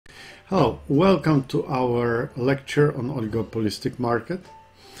Hello, welcome to our lecture on oligopolistic market.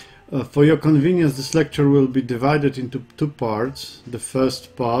 For your convenience, this lecture will be divided into two parts. The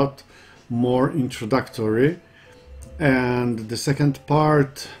first part, more introductory, and the second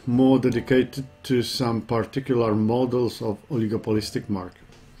part, more dedicated to some particular models of oligopolistic market.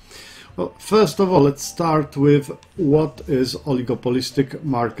 Well, first of all, let's start with what is oligopolistic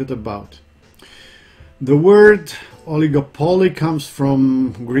market about. The word oligopoly comes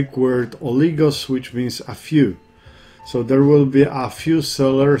from Greek word oligos, which means a few. So there will be a few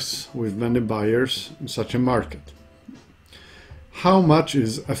sellers with many buyers in such a market. How much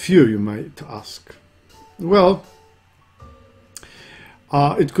is a few, you might ask? Well,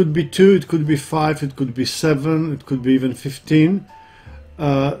 it could be 2, it could be 5, it could be 7, it could be even 15.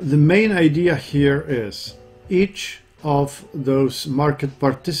 The main idea here is each of those market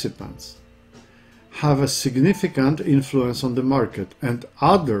participants have a significant influence on the market, and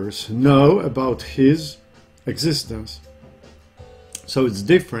others know about his existence. So it's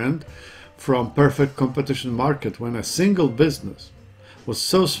different from perfect competition market, when a single business was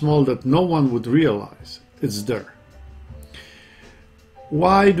so small that no one would realize it's there.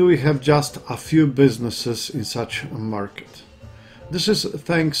 Why do we have just a few businesses in such a market? This is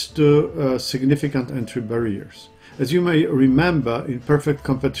thanks to significant entry barriers. As you may remember, in perfect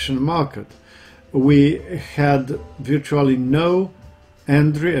competition market, we had virtually no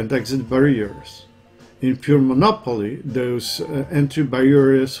entry and exit barriers. In pure monopoly, those entry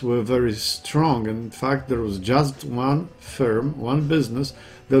barriers were very strong, and in fact there was just one firm, one business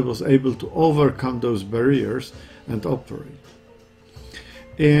that was able to overcome those barriers and operate.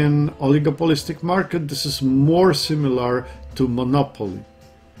 In oligopolistic market, this is more similar to monopoly.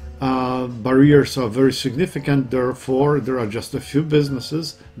 Barriers are very significant, therefore there are just a few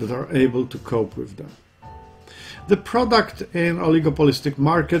businesses that are able to cope with them. The product in oligopolistic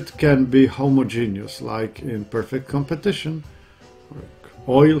market can be homogeneous, like in perfect competition, like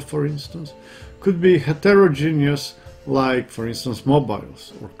oil for instance, could be heterogeneous, like for instance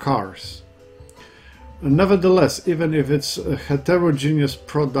mobiles or cars. And nevertheless, even if it's a heterogeneous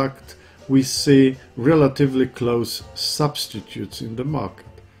product, we see relatively close substitutes in the market.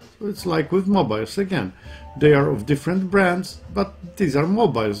 It's like with mobiles again. They are of different brands, but these are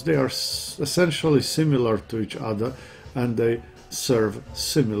mobiles. They are essentially similar to each other and they serve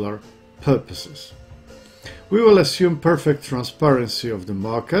similar purposes. We will assume perfect transparency of the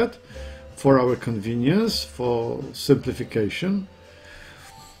market for our convenience, for simplification.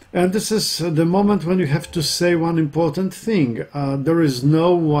 And this is the moment when you have to say one important thing. There is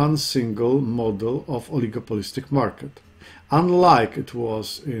no one single model of oligopolistic market. Unlike it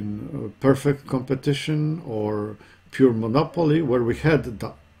was in perfect competition or pure monopoly, where we had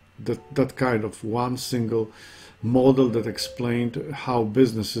that kind of one single model that explained how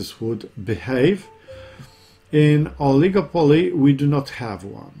businesses would behave, in oligopoly we do not have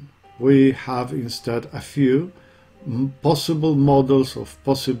one. We have instead a few possible models of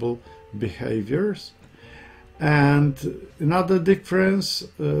possible behaviors. And another difference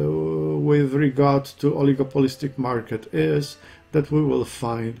with regard to oligopolistic market is that we will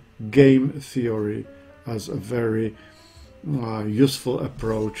find game theory as a very useful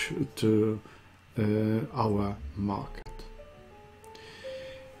approach to our market.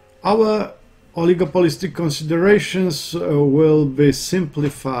 Our oligopolistic considerations will be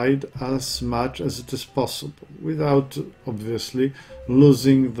simplified as much as it is possible, without obviously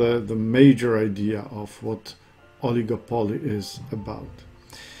losing the major idea of what oligopoly is about.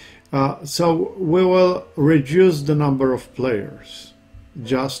 So we will reduce the number of players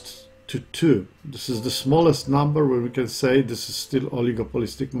just to 2. This is the smallest number where we can say this is still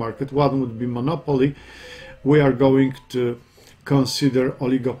oligopolistic market. One would be monopoly. We are going to consider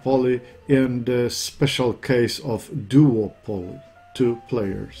oligopoly in the special case of duopoly, 2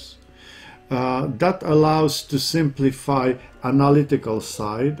 players. That allows to simplify analytical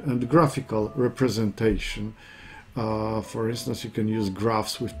side and graphical representation. For instance, you can use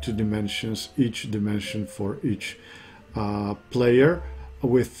graphs with 2 dimensions, each dimension for each player.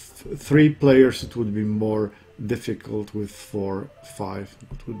 With 3 players it would be more difficult, with 4, 5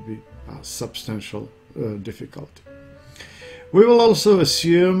 it would be a substantial difficulty. We will also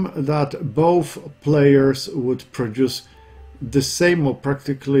assume that both players would produce the same or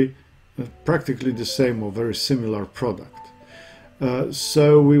practically the same or very similar product.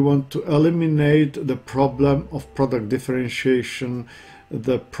 So we want to eliminate the problem of product differentiation,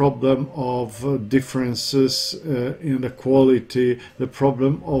 the problem of differences in the quality, the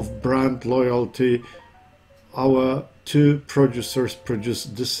problem of brand loyalty. Our 2 producers produce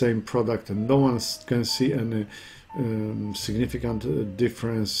the same product and no one can see any significant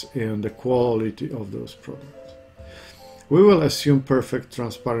difference in the quality of those products. We will assume perfect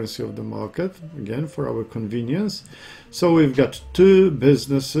transparency of the market, again for our convenience. So we've got two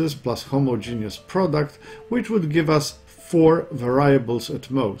businesses plus homogeneous product, which would give us four variables at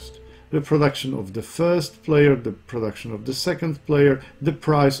most. The production of the first player, the production of the second player, the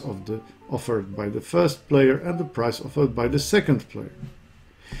price of the offered by the first player, and the price offered by the second player.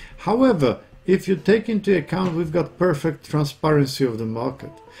 However, if you take into account we've got perfect transparency of the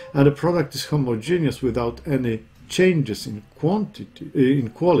market and the product is homogeneous without any changes in quality,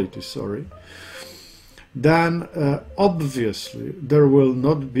 then obviously there will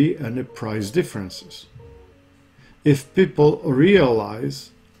not be any price differences. If people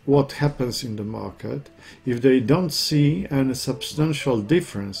realize what happens in the market, if they don't see any substantial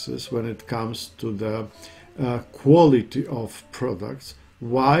differences when it comes to the quality of products,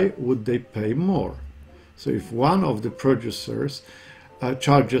 why would they pay more? So if one of the producers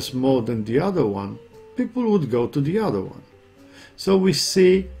charges more than the other one, people would go to the other one. So we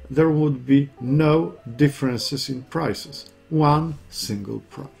see there would be no differences in prices, one single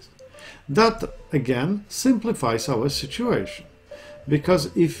price. That again simplifies our situation,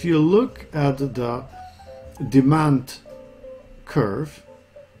 because if you look at the demand curve,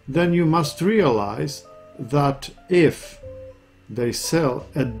 then you must realize that if they sell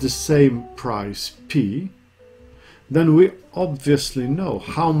at the same price P, then we obviously know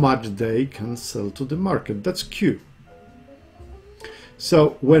how much they can sell to the market. That's Q.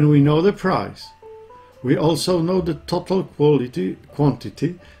 So when we know the price, we also know the total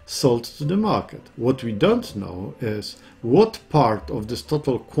quantity sold to the market. What we don't know is what part of this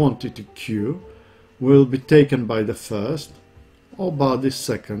total quantity Q will be taken by the first or by the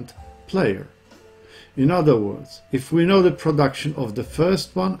second player. In other words, if we know the production of the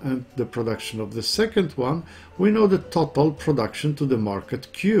first one and the production of the second one, we know the total production to the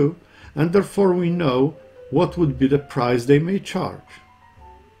market Q, and therefore we know what would be the price they may charge.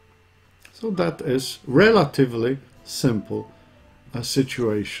 So that is relatively simple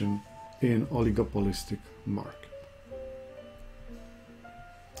situation in oligopolistic market.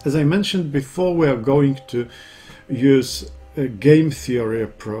 As I mentioned before, we are going to use a game theory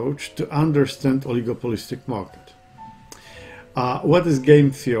approach to understand oligopolistic market. What is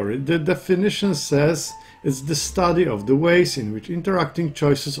game theory? The definition says it's the study of the ways in which interacting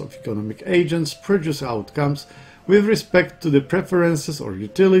choices of economic agents produce outcomes with respect to the preferences or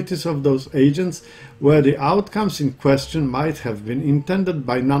utilities of those agents, where the outcomes in question might have been intended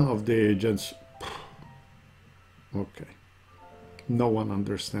by none of the agents. Okay, no one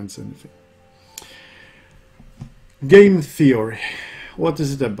understands anything. Game theory. What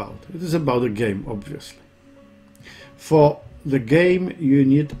is it about? It is about a game, obviously. For the game, you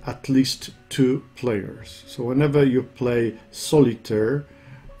need at least two players. So whenever you play solitaire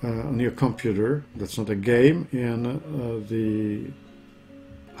on your computer, that's not a game in the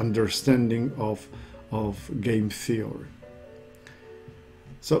understanding of game theory.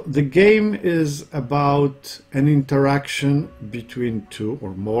 So the game is about an interaction between two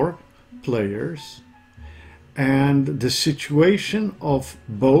or more players, and the situation of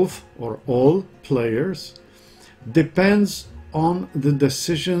both or all players depends on the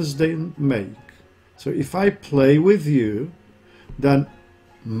decisions they make. So if I play with you, then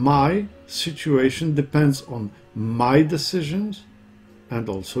my situation depends on my decisions and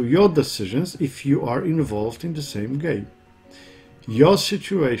also your decisions if you are involved in the same game. Your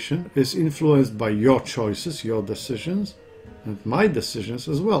situation is influenced by your choices, your decisions, and my decisions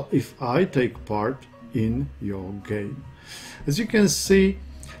as well if I take part in your game. As you can see,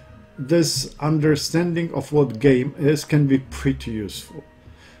 this understanding of what game is can be pretty useful.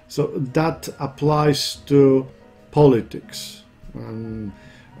 So that applies to politics.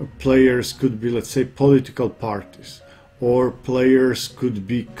 Players could be, let's say, political parties, or players could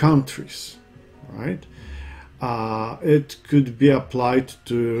be countries, right? It could be applied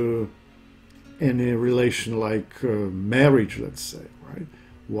to any relation like marriage, let's say, right?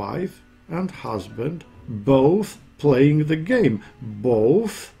 Wife and husband, both playing the game,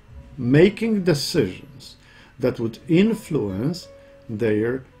 both making decisions that would influence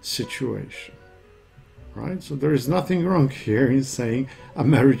their situation, right? So there is nothing wrong here in saying a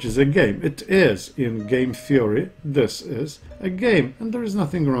marriage is a game. It is, in game theory, this is a game, and there is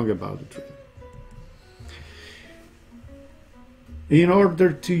nothing wrong about it, really. In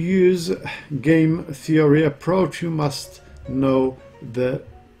order to use game theory approach, you must know the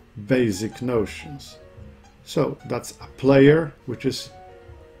basic notions. So that's a player, which is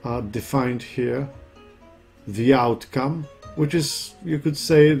defined here, the outcome, which is, you could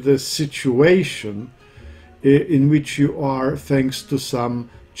say, the situation in which you are thanks to some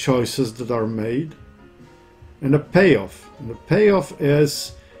choices that are made, and a payoff. And the payoff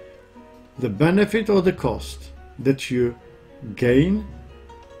is the benefit or the cost that you gain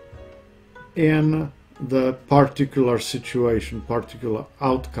in the particular situation, particular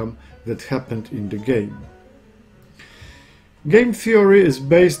outcome that happened in the game. Game theory is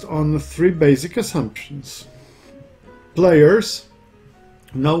based on three basic assumptions. Players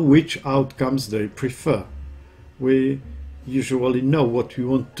know which outcomes they prefer. We usually know what we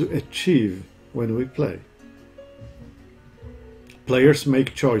want to achieve when we play. Players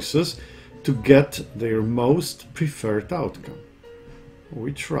make choices to get their most preferred outcome.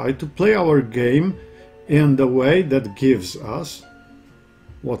 We try to play our game in the way that gives us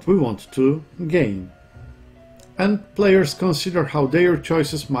what we want to gain. And players consider how their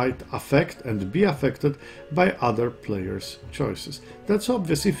choices might affect and be affected by other players' choices. That's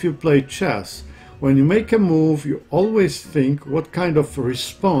obvious if you play chess. When you make a move, you always think what kind of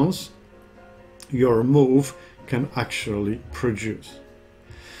response your move can actually produce.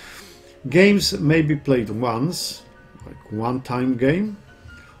 Games may be played once, like one-time game,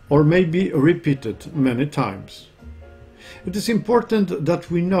 or may be repeated many times. It is important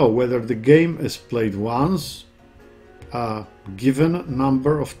that we know whether the game is played once, a given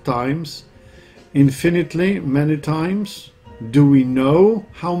number of times, infinitely many times. Do we know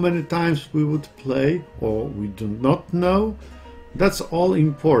how many times we would play, or we do not know? That's all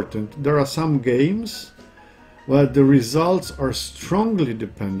important. There are some games where the results are strongly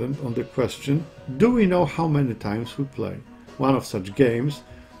dependent on the question, do we know how many times we play? One of such games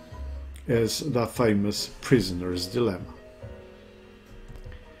is the famous Prisoner's Dilemma.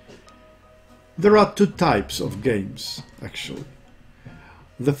 There are two types of games, actually.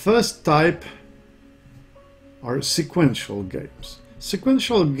 The first type are sequential games.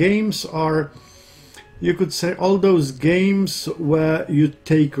 Sequential games are, you could say, all those games where you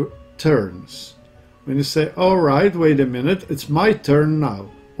take turns. When you say, all right, wait a minute, it's my turn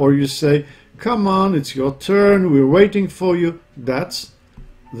now. Or you say, come on, it's your turn, we're waiting for you. That's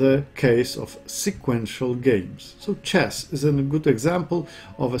the case of sequential games. So chess is a good example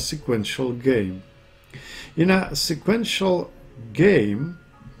of a sequential game. In a sequential game,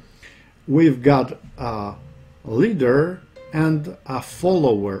 we've got a leader and a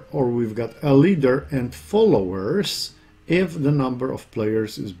follower, or we've got a leader and followers if the number of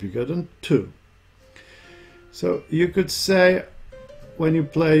players is bigger than 2. So you could say when you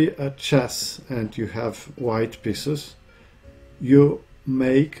play a chess and you have white pieces, you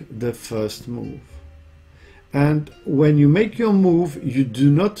make the first move. And when you make your move, you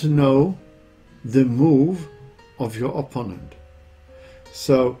do not know the move of your opponent.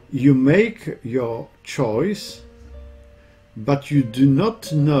 So you make your choice, but you do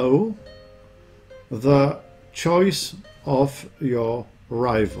not know the choice of your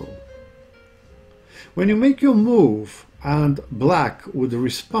rival. When you make your move and black would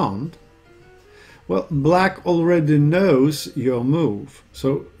respond, well, black already knows your move,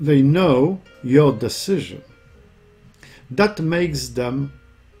 so they know your decision. That makes them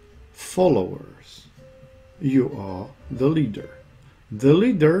followers. You are the leader. The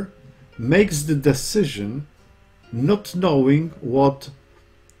leader makes the decision not knowing what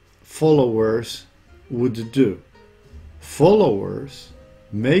followers would do. Followers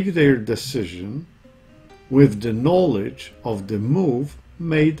make their decision with the knowledge of the move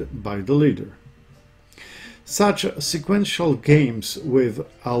made by the leader. Such sequential games with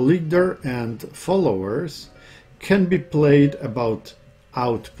a leader and followers can be played about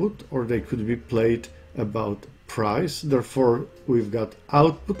output, or they could be played about price. Therefore, we've got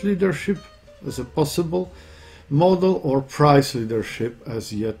output leadership as a possible model, or price leadership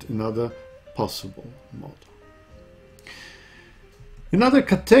as yet another possible model. Another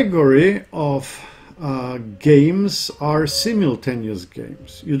category of games are simultaneous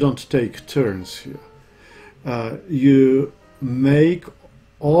games. You don't take turns here. You make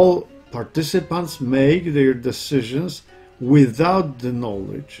all participants make their decisions without the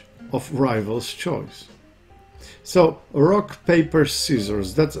knowledge of rival's choice. So rock, paper,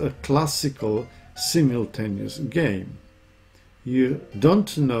 scissors, that's a classical simultaneous game. You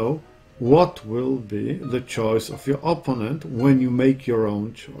don't know what will be the choice of your opponent when you make your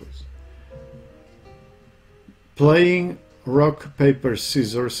own choice. Playing rock, paper,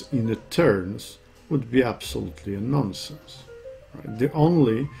 scissors in the turns would be absolutely a nonsense. Right? The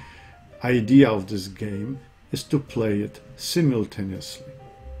only idea of this game is to play it simultaneously.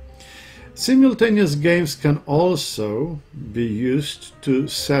 Simultaneous games can also be used to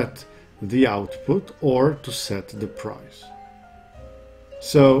set the output or to set the price.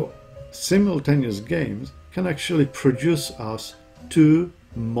 So simultaneous games can actually produce us two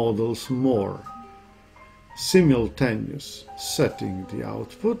models more. Simultaneous setting the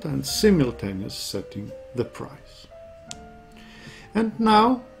output and simultaneous setting the price. And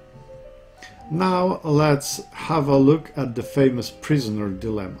now let's have a look at the famous prisoner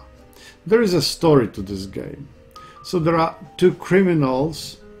dilemma. There is a story to this game. So there are two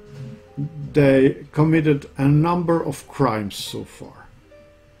criminals. They committed a number of crimes so far.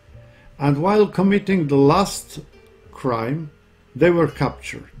 And while committing the last crime, they were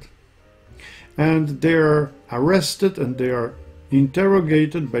captured. And they are arrested and they are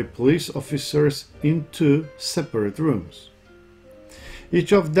interrogated by police officers in two separate rooms.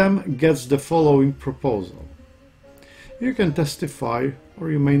 Each of them gets the following proposal. You can testify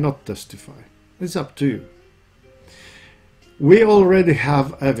or you may not testify. It's up to you. We already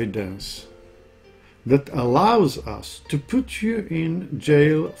have evidence that allows us to put you in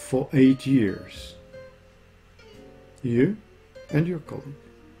jail for 8 years. You and your colleague.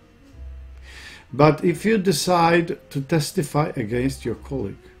 But if you decide to testify against your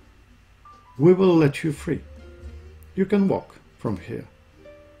colleague, we will let you free. You can walk from here,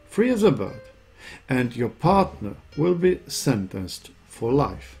 free as a bird, and your partner will be sentenced for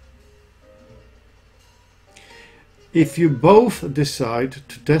life. If you both decide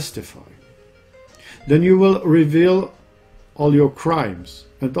to testify, then you will reveal all your crimes,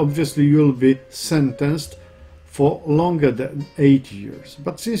 and obviously you will be sentenced for longer than 8 years.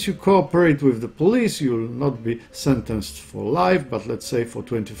 But since you cooperate with the police, you will not be sentenced for life, but let's say for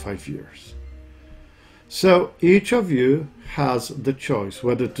 25 years. So each of you has the choice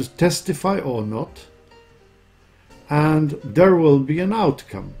whether to testify or not, and there will be an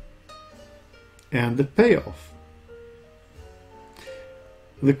outcome and a payoff.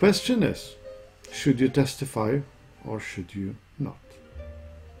 The question is, should you testify or should you not?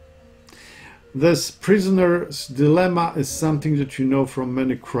 This prisoner's dilemma is something that you know from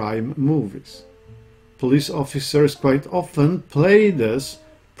many crime movies. Police officers quite often play this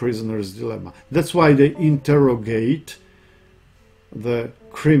prisoner's dilemma. That's why they interrogate the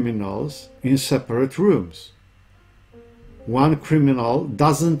criminals in separate rooms. One criminal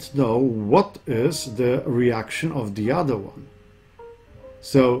doesn't know what is the reaction of the other one.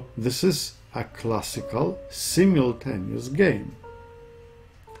 So this is a classical simultaneous game.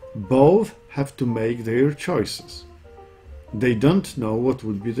 Both have to make their choices. They don't know what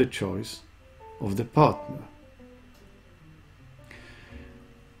would be the choice of the partner.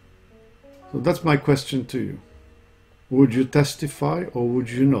 So that's my question to you. Would you testify or would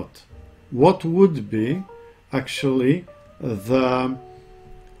you not? What would be actually the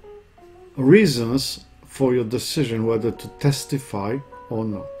reasons for your decision whether to testify or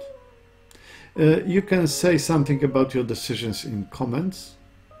not? You can say something about your decisions in comments.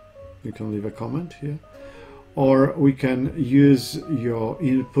 You can leave a comment here, or we can use your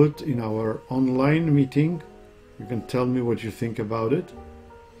input in our online meeting. You can tell me what you think about it.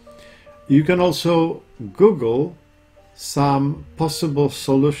 You can also Google some possible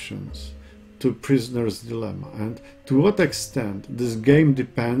solutions to prisoner's dilemma, and to what extent this game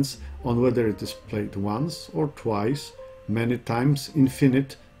depends on whether it is played once or twice, many times,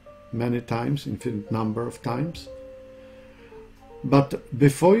 infinite number of times. But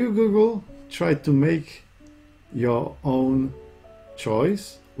before you Google, try to make your own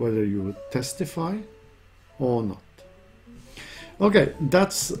choice whether you would testify or not. Okay,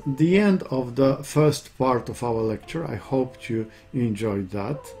 that's the end of the first part of our lecture. I hope you enjoyed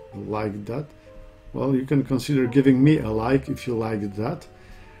that, liked that. Well, you can consider giving me a like if you liked that.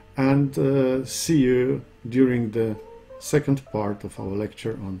 And see you during the second part of our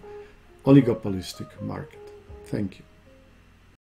lecture on oligopolistic market. Thank you.